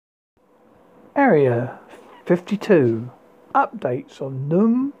Area 52. Updates on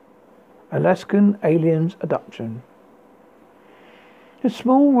Nome, Alaskan aliens abduction. The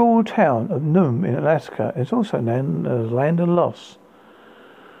small rural town of Nome in Alaska is also known as Land of Lost.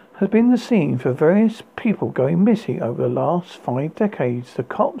 Has been the scene for various people going missing over the last 5 decades. The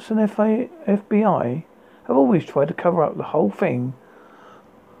cops and FBI have always tried to cover up the whole thing.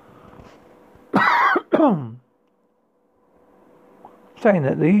 Saying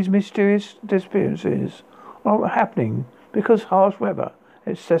that these mysterious disappearances are happening because harsh weather,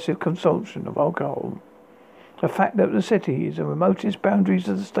 excessive consumption of alcohol. The fact that the city is the remotest boundaries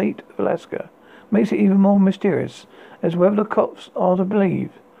of the state of Alaska makes it even more mysterious as whether the cops are to believe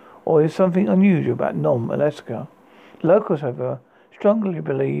or is something unusual about Nome, Alaska. Locals, however, strongly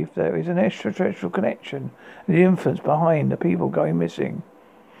believe there is an extraterrestrial connection and the influence behind the people going missing.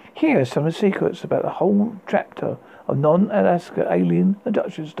 Here are some of the secrets about the whole chapter of non-Alaska alien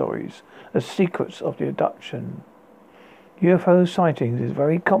abduction stories. The secrets of the abduction. UFO sightings is a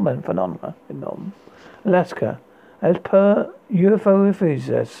very common phenomenon in Nome, Alaska. As per UFO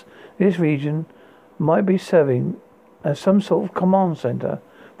enthusiasts, this region might be serving as some sort of command center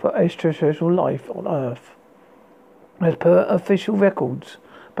for extraterrestrial life on Earth. As per official records,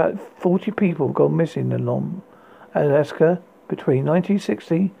 about 40 people gone missing in Nome, Alaska between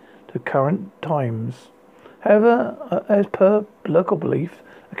 1960 to current times. However, as per local belief,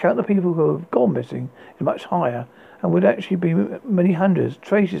 the count of people who have gone missing is much higher and would actually be many hundreds,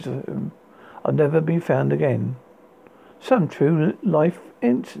 traces of whom have never been found again. Some true life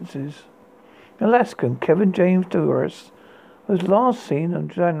instances. Alaskan Kevin James Douglas was last seen on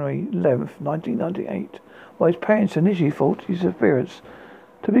January 11th, 1998, while his parents initially thought his disappearance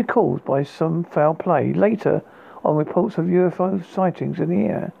to be caused by some foul play. Later, on reports of UFO sightings in the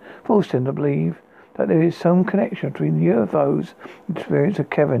air, forced him to believe that there is some connection between the UFOs and the experience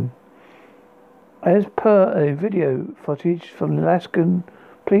of Kevin. As per a video footage from the Alaskan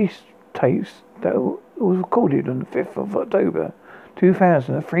police tapes that was recorded on the 5th of October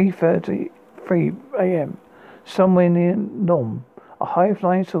 2000 at 3:33 a.m. somewhere near Nome, a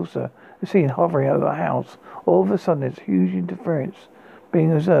high-flying saucer is seen hovering over a house. All of a sudden, there's huge interference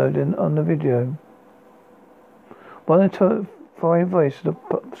being observed on the video. One foreign voice of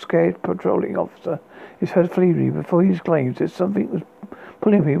the scared patrolling officer is heard feebly before he exclaims that something was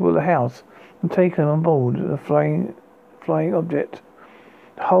pulling people to the house and taking them on board the flying object.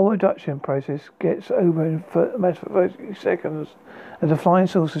 The whole abduction process gets over in a matter of 30 seconds. As the flying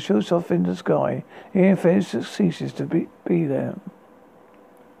saucer shoots off in the sky, the interference ceases to be there.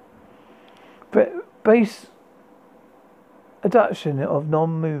 Base abduction of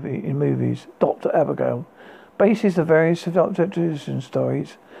non-movie in movies. Dr. Abigail. Bases of various abduction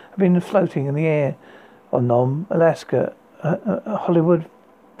stories have been floating in the air on Nome, Alaska. A Hollywood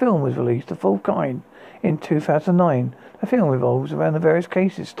film was released, The Fourth Kind, in 2009. The film revolves around the various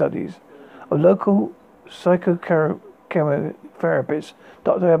cases studies of local psychotherapist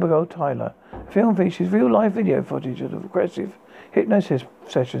Dr. Abigail Tyler. The film features real-life video footage of the aggressive hypnosis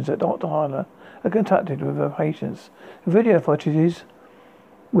sessions that Dr. Tyler had conducted with her patients. The video footages,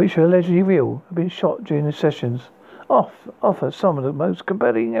 which are allegedly real, have been shot during the sessions, offer some of the most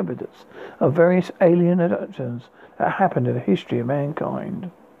compelling evidence of various alien abductions that happened in the history of mankind.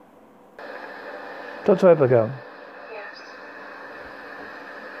 Dr. Abigail. Yes.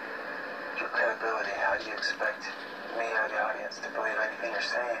 Your credibility, how do you expect me or the audience to believe anything you're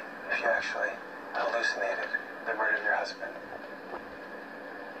saying if you actually hallucinated the murder of your husband?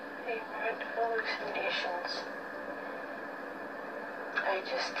 They weren't hallucinations. I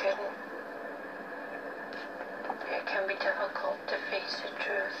just couldn't. It can be difficult to face the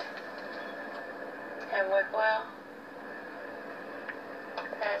truth. And well,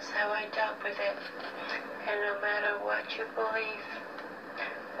 that's how I dealt with it. And no matter what you believe,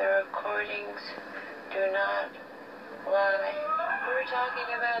 the recordings do not lie. We're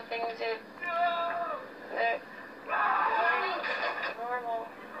talking about things that aren't normal.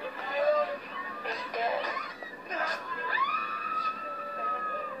 It's dead.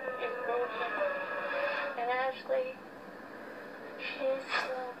 It's broken. And Ashley, she's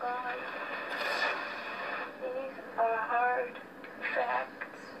still gone. These are hard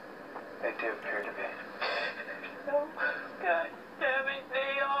facts. They do appear to be. Oh, God damn it,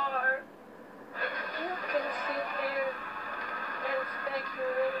 they are. You can sit there and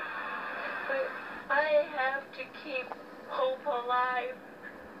speculate, but I have to keep hope alive.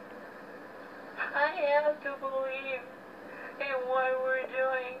 I have to believe in what we're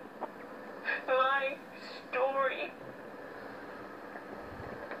doing. My story.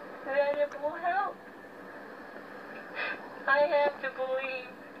 That it will help. I have to believe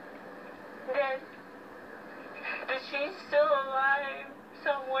that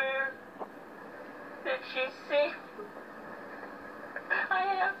somewhere, that she's safe. I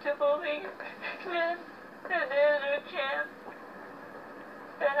have to believe that there's a chance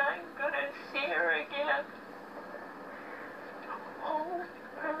that I'm gonna see her again. Hold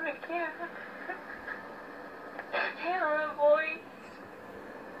her again. Hear her voice.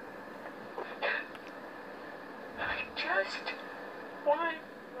 I just want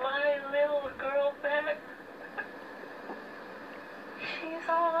my little girl back. She's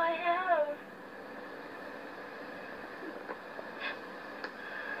all I have.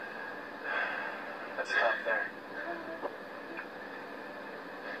 Let's stop there.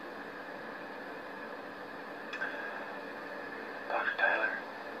 Dr. Tyler.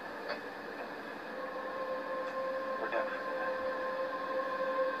 We're done for the night.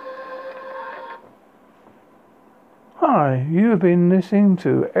 Hi, you have been listening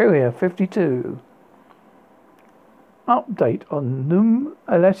to Area 52. Update on Noom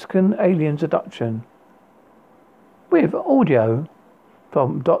Alaskan aliens abduction. With audio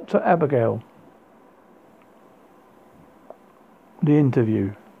from Dr. Abigail. The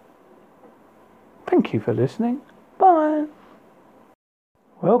interview. Thank you for listening. Bye.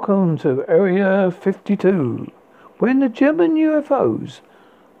 Welcome to Area 52. When the German UFOs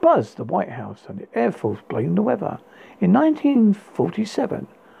buzzed the White House and the Air Force blamed the weather. In 1947,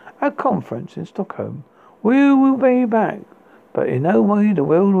 at a conference in Stockholm, we will be back, but in no way the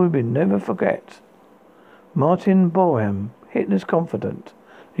world will never forget. Martin Bohem, Hitler's confidant.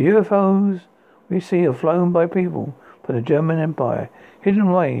 The UFOs we see are flown by people for the German Empire, hidden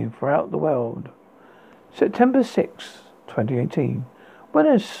away throughout the world. September 6, 2018, when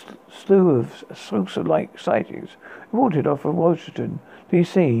a slew of saucer-like sightings reported off of Washington,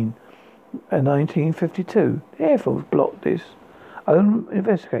 D.C. in 1952, the Air Force blocked this own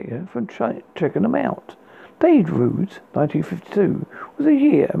investigator from checking them out. Dade Root, 1952, was the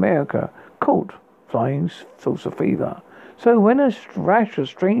year America caught flying saucer fever. So when a rash of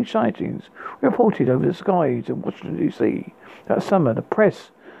strange sightings reported over the skies of Washington, D.C. that summer, the press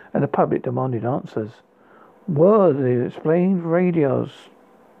and the public demanded answers. Were the explained radios,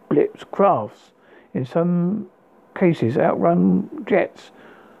 blips, crafts, in some cases outrun jets,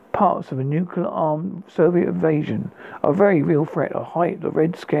 parts of a nuclear-armed Soviet invasion, a very real threat, a height, the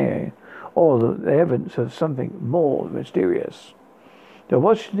Red Scare, or the evidence of something more mysterious? The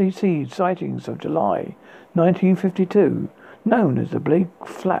Washington, D.C. sightings of July 1952, known as the Big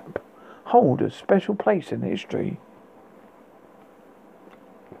Flap, hold a special place in the history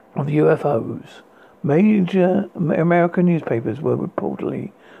of UFOs. Major American newspapers were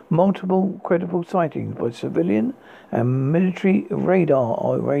reportedly multiple credible sightings by civilian and military radar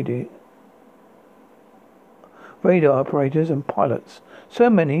operators and pilots.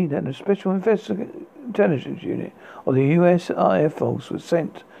 So many that the Special Intelligence Unit of the U.S. Air Force was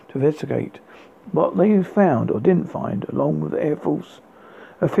sent to investigate what they found or didn't find, along with the Air Force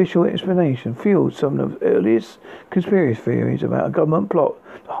official explanation, fueled some of the earliest conspiracy theories about a government plot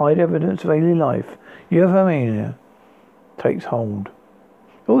to hide evidence of alien life. UFO mania takes hold.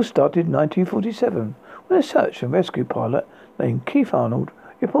 It all started in 1947 when a search and rescue pilot named Keith Arnold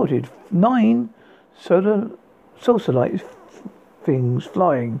reported 9 saucer-like things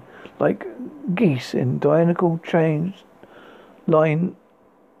flying like geese in diagonal chain-like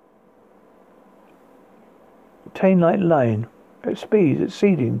line at speeds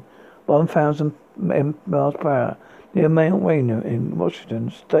exceeding 1,000 miles per hour near Mount Rainier in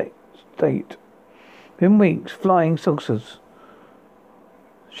Washington State. In weeks, flying saucers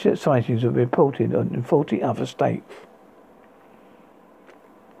sightings have been reported in 40 other states.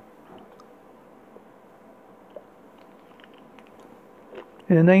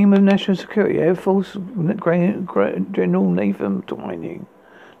 In the name of national security, Air Force General Nathan Twining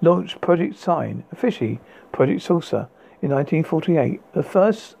launched Project Sign, officially Project Saucer, in 1948, the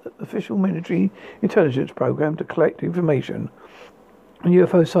first official military intelligence program to collect information on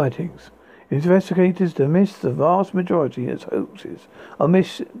UFO sightings. Investigators dismissed the vast majority as hoaxes or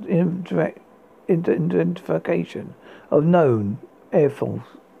misidentification of known Air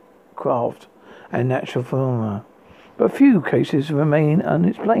Force craft and natural phenomena. But few cases remain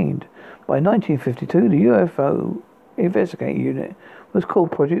unexplained. By 1952, the UFO investigating unit was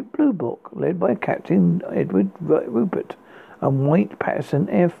called Project Blue Book, led by Captain Edward Rupert and White Patterson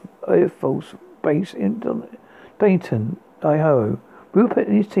Air Force Base in Dayton, Idaho. Rupert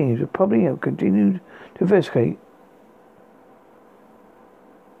and his teams would probably have continued to investigate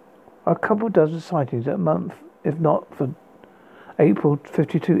a couple dozen sightings a month, if not for April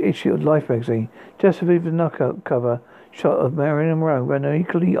 52 issue of Life magazine, just to leave the knockout cover shot of Marilyn Monroe ran an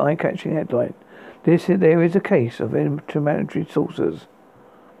equally eye-catching headline. There is a case of interplanetary saucers.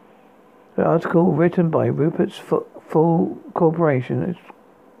 The article, written by Rupert's Full Corporation,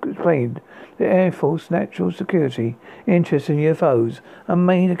 explained the Air Force natural security interest in UFOs and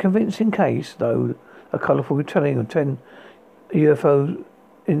made a convincing case, though a colourful retelling of 10 UFO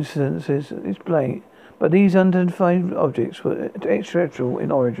incidences is plain. But these unidentified objects were extraterrestrial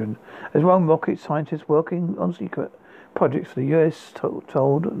in origin, as one rocket scientist working on secret projects for the US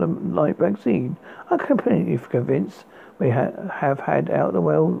told the light vaccine. I'm completely convinced we have had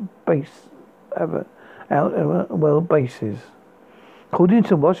out-of-the-world bases. According to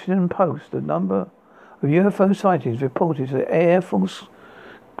the Washington Post, the number of UFO sightings reported to the Air Force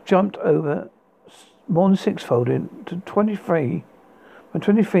jumped over more than sixfold to 23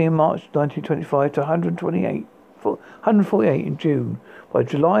 in March 1925 to 148 in June. By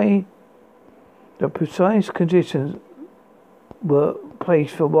July, the precise conditions were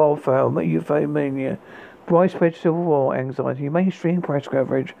placed for wildfire, UFO mania, widespread civil war anxiety, mainstream press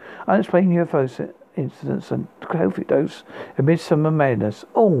coverage, unexplained UFO incidents, and healthy dose of midsummer madness.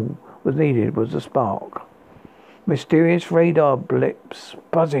 All was needed was a spark. Mysterious radar blips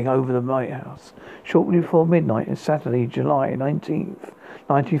buzzing over the White House. Shortly before midnight on Saturday, July 19th,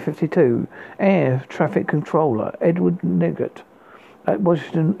 1952, Air Traffic Controller Edward Niggott at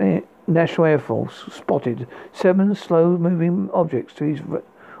Washington National Air Force spotted 7 slow-moving objects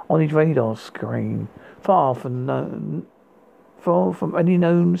on his radar screen, far from any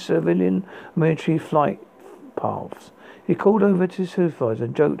known civilian military flight paths. He called over to his supervisor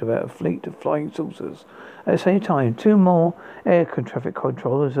and joked about a fleet of flying saucers. At the same time, 2 more air traffic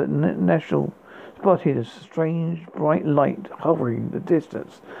controllers at National spotted a strange bright light hovering in the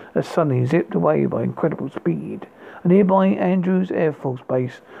distance that suddenly zipped away by incredible speed. A nearby Andrews Air Force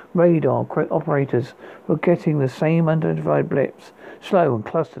Base radar operators were getting the same unidentified blips, slow and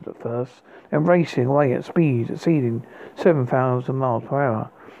clustered at first, and racing away at speeds exceeding 7,000 miles per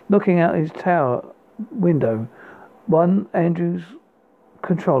hour. Looking out his tower window, one Andrews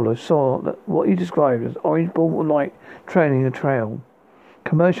controller saw that what he described as orange ball of light trailing a trail.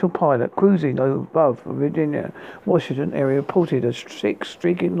 Commercial pilot cruising above the Virginia, Washington area reported as 6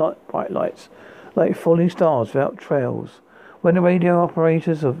 streaking bright lights like falling stars without trails. When the radio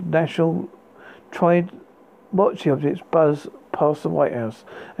operators of National tried watch the objects buzz past the White House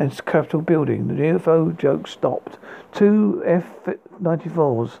and Capitol building, the UFO joke stopped. 2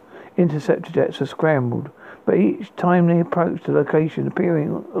 F-94s interceptor jets were scrambled, but each time they approached the location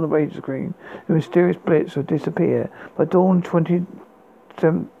appearing on the radar screen, the mysterious blitz would disappear. By dawn July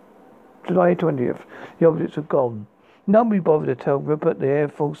 20th, the objects were gone. Nobody bothered to tell Rupert, the Air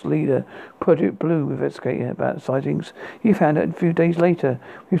Force leader, Project Blue, investigating about the sightings. He found out a few days later.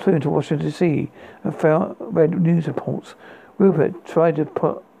 We flew into Washington, D.C. and read news reports. Rupert tried to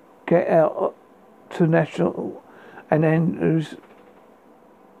get out to National and then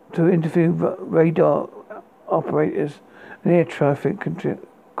to interview radar operators and air traffic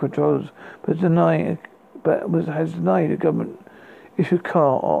controllers, but has denied the government issued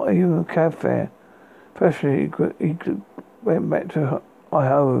car or even a cab fare. Firstly, he went back to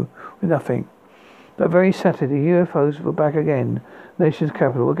Ohio with nothing. That very Saturday, UFOs were back again. Nation's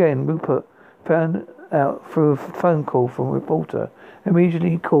capital again. Rupert found out through a phone call from a reporter.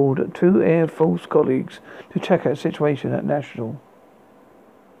 Immediately called 2 Air Force colleagues to check out the situation at National.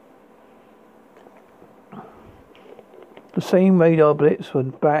 The same radar blitz was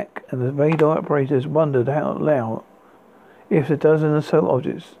back, and the radar operators wondered out loud if the dozen or so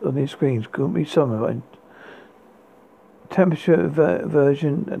objects on these screens couldn't be summarized. Temperature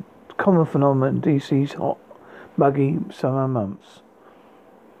aversion, a common phenomenon in DC's hot, muggy summer months.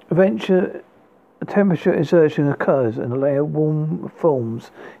 A temperature exertion occurs and a layer of warm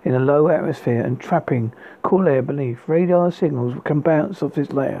forms in a low atmosphere and trapping cool air beneath. Radar signals can bounce off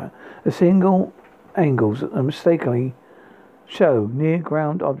this layer at single angles and mistakenly show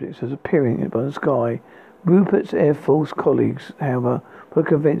near-ground objects as appearing above the sky. Rupert's Air Force colleagues, however, were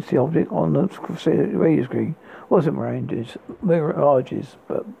convinced the object on the radio screen wasn't mirages,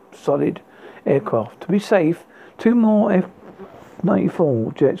 but solid aircraft. To be safe, 2 more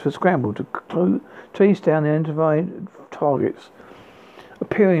F-94 jets were scrambled to chase down the identified targets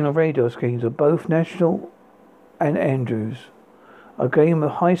appearing on radar screens of both National and Andrews. A game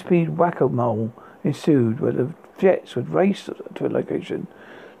of high-speed whack-a-mole ensued, where the jets would race to a location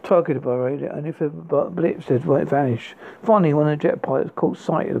targeted by radar, and if the blips had vanished. Finally, one of the jet pilots caught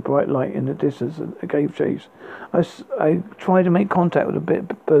sight of the bright light in the distance and gave chase. I tried to make contact with the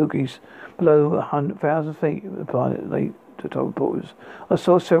bogies below 100,000 feet, the pilot later told reporters. I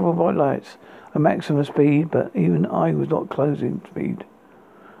saw several bright lights, a maximum speed, but even I was not closing speed.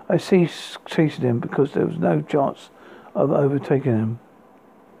 I ceased chasing them because there was no chance of overtaking them.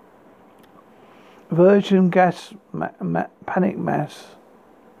 Virgin gas panic mass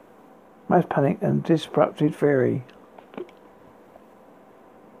panic and disrupted ferry.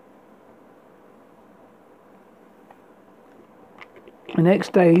 The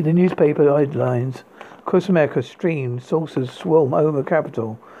next day, the newspaper headlines across America streamed, sources swarm over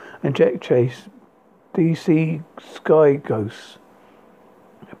Capitol, and jet chase DC sky ghosts.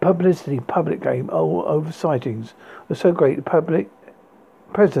 The public game all over sightings was so great the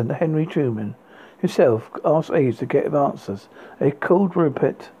President Henry Truman himself asked aides to get answers. They called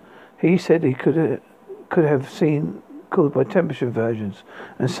Rupert. He said he could have seen caused by temperature inversions,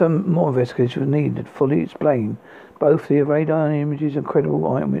 and some more investigation was needed to fully explain both the radar images and credible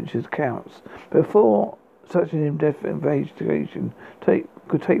eyewitness accounts. Before such an in-depth investigation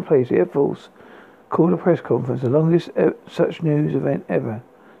could take place, the Air Force called a press conference, the longest such news event ever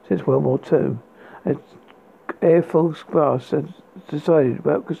since World War II. As Air Force brass had decided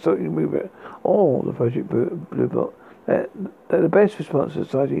about constructing Rupert or the Project Blue Book, that the best response to the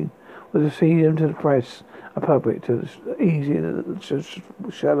sighting was to feed them to the press and public to easy and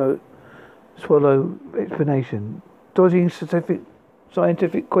swallow explanation, dodging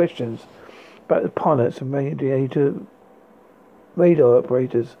scientific questions about the pilots and radar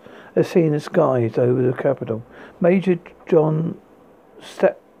operators as seen the skies over the Capitol. Major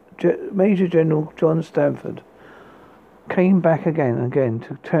General John Stanford came back again and again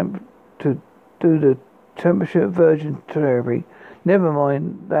to do the temperature aversion therapy. Never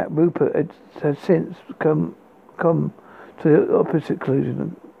mind that Rupert had since come to the opposite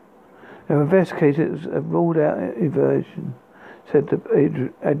conclusion. Now, investigators have ruled out inversion, said the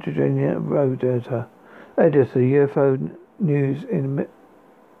Adriana Road editor of UFO News in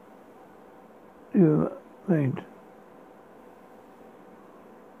Maine.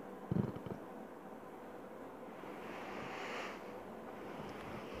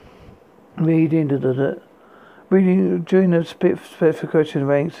 Reading during the specification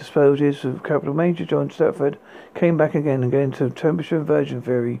ranks disposals of Capitol, Major John Stanford came back again and again to temperature inversion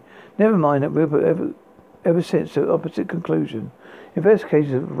theory. Never mind that Rupert ever since the opposite conclusion.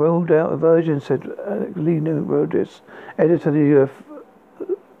 Investigators have ruled out inversion, said Lena Rhodes, editor of the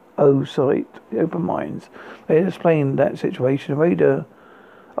UFO site Open Minds. They had explained that situation. Radar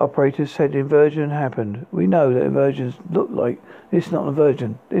operators said inversion happened. We know that inversions look like this is not an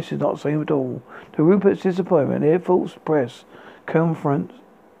inversion. This is not the same at all. To Rupert's disappointment, the Air Force press conference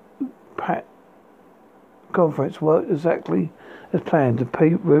worked exactly as planned. The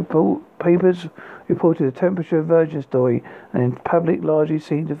papers reported a temperature inversion story, and the public largely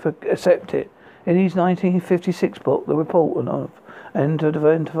seemed to accept it. In his 1956 book, The Report on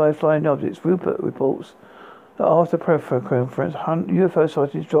Unidentified Flying Objects, Rupert reports that after press conference, UFO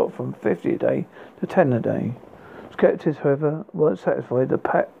sightings dropped from 50 a day to 10 a day. Skeptics, however, weren't satisfied with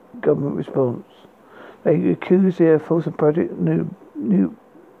the government response. They accused the Air Force of Project Blue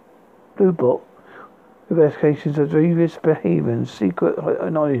Book investigations of devious behavior and secret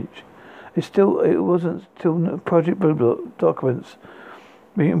knowledge. It wasn't till Project Blue Book documents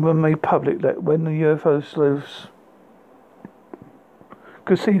were made public that when the UFO sleuths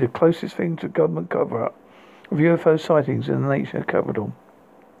could see the closest thing to government cover-up of UFO sightings in the nation's capital.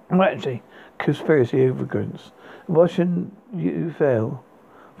 Actually, conspiracy evidence. Washington UFO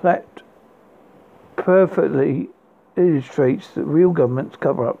flat perfectly illustrates the real government's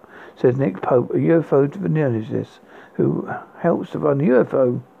cover-up, says Nick Pope, a UFO neurologist who helps to run the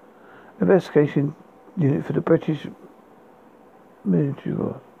UFO investigation unit for the British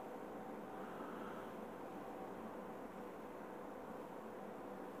military.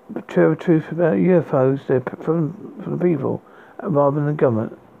 Tell the truth about UFOs, they're from the people rather than the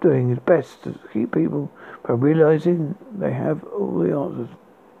government, doing its best to keep people from realizing they have all the answers.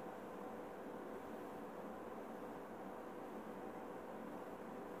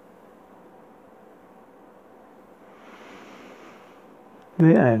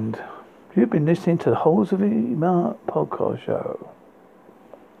 The end. You've been listening to the Holes of Ema podcast show.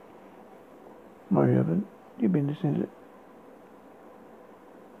 No, you haven't. You've been listening to it.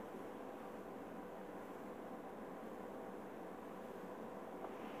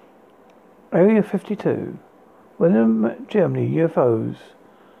 Area 52. When Germany UFOs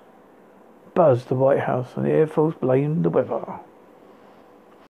buzzed the White House and the Air Force blamed the weather.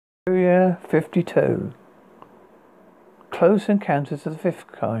 Area 52. Close encounters of the fifth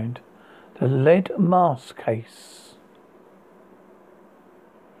kind. The lead mask case.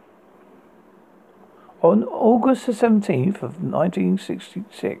 On August the 17th of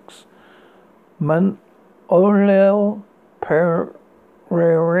 1966, Manuel Pereira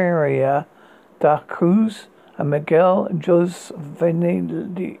da Cruz and Miguel Jose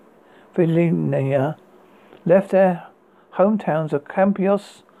Villena left their hometowns of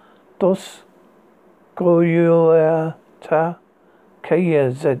Campos dos Goiata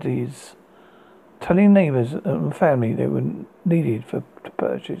Cayazes, telling neighbours and family they were needed to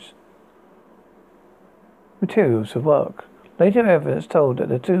purchase materials for work. Later evidence told that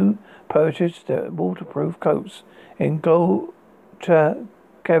the two purchased their waterproof coats in Goiata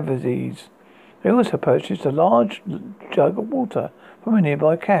Cayazes. They also purchased a large jug of water from a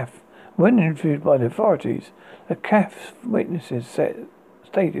nearby calf. When interviewed by the authorities, the calf's witnesses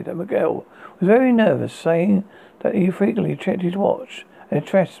stated that Miguel was very nervous, saying that he frequently checked his watch and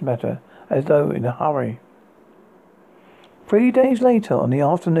addressed the matter as though in a hurry. 3 days later, on the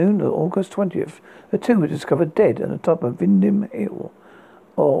afternoon of August 20th, the two were discovered dead on the top of Vindim Hill,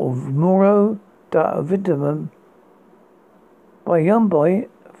 or Muro da Vindimum, by a young boy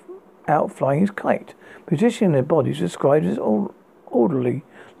out flying his kite. Positioning their bodies described as orderly,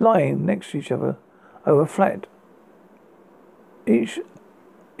 lying next to each other over flat. Each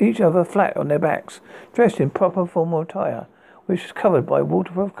other flat on their backs, dressed in proper formal attire, which was covered by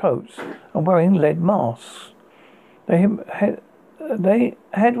waterproof coats and wearing lead masks. They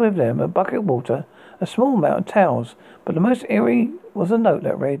had with them a bucket of water, a small amount of towels, but the most eerie was a note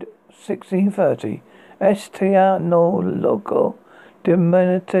that read 1630 Estia no loco de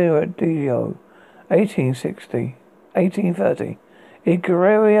Menatorio 1830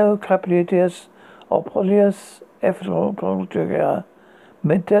 Igrerio Capilius Opolius Ephelogria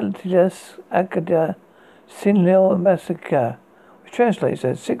Medelius Acada Sinlio Massacre, which translates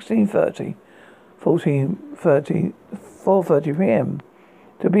as 1630 4:30 p.m.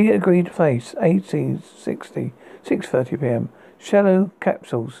 To be agreed place 1860 6:30 p.m. Shallow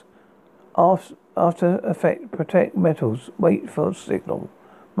capsules. After effect protect metals. Wait for signal.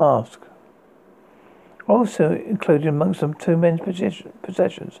 Mask. Also included amongst them two men's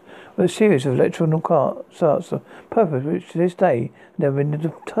possessions were a series of electronic parts, the purpose which to this day never been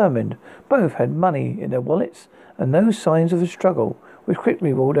determined. Both had money in their wallets and no signs of a struggle, which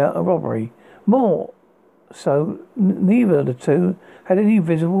quickly ruled out a robbery. More so, neither of the two had any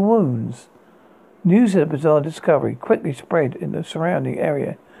visible wounds. News of the bizarre discovery quickly spread in the surrounding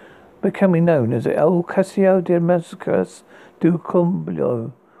area, becoming known as the El Castillo de Massacres do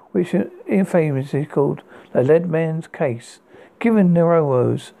Cumblo, which infamously called the Lead Man's Case. Given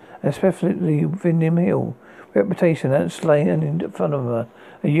Nero's, and specifically Vindim Hill, reputation and slaying in front of her,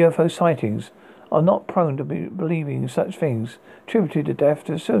 UFO sightings are not prone to be believing such things, attributed to death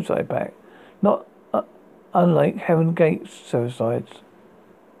to a suicide pact, not unlike Heaven Gate suicides.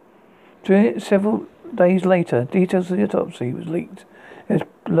 Several days later, details of the autopsy was leaked. It was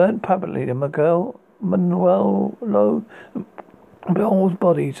learnt publicly that Miguel Manuel Bell's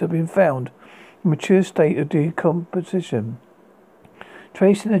bodies have been found in a mature state of decomposition.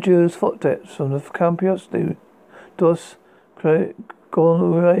 Tracing the jewel's footsteps from the Campos dos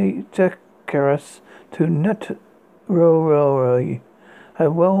Goiatacaras to Nataroroi had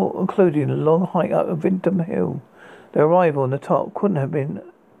well including a long hike up Vintum Hill. Their arrival on the top couldn't have been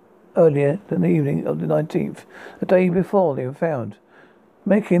earlier than the evening of the 19th, the day before they were found,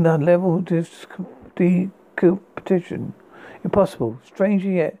 making the level decomposition impossible. Stranger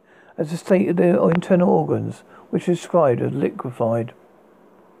yet, as the state of their internal organs, which is described as liquefied.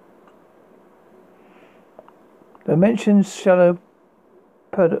 The mentioned shallow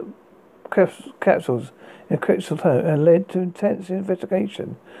capsules in crystal tone and led to intense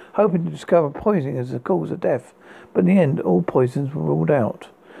investigation, hoping to discover poisoning as the cause of death, but in the end all poisons were ruled out.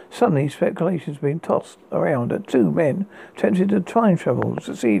 Suddenly speculations being tossed around that two men attempted to time travel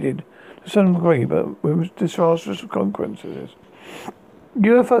succeeded to some degree, but with disastrous consequences.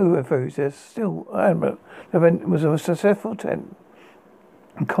 UFO enthusiasts still adamant the event was a successful attempt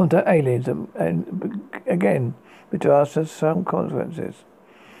to contact aliens and again with disastrous consequences.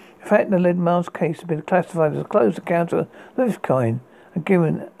 In fact, the Lead Man's case has been classified as a close encounter of this kind and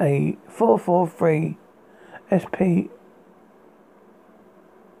given a 443 SP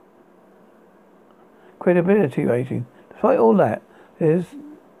credibility rating. Despite all that, there's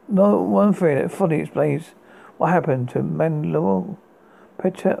no one thing that fully explains what happened to Manuel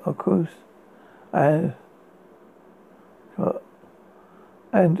Pecha Cruz and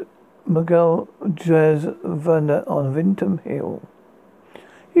Miguel Jazz Werner on Vintum Hill.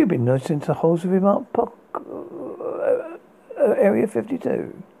 You've been listening to the Holes of Remark Area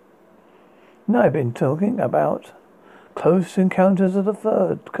 52. Now I've been talking about Close Encounters of the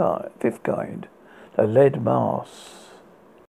fifth kind, the Lead Mass.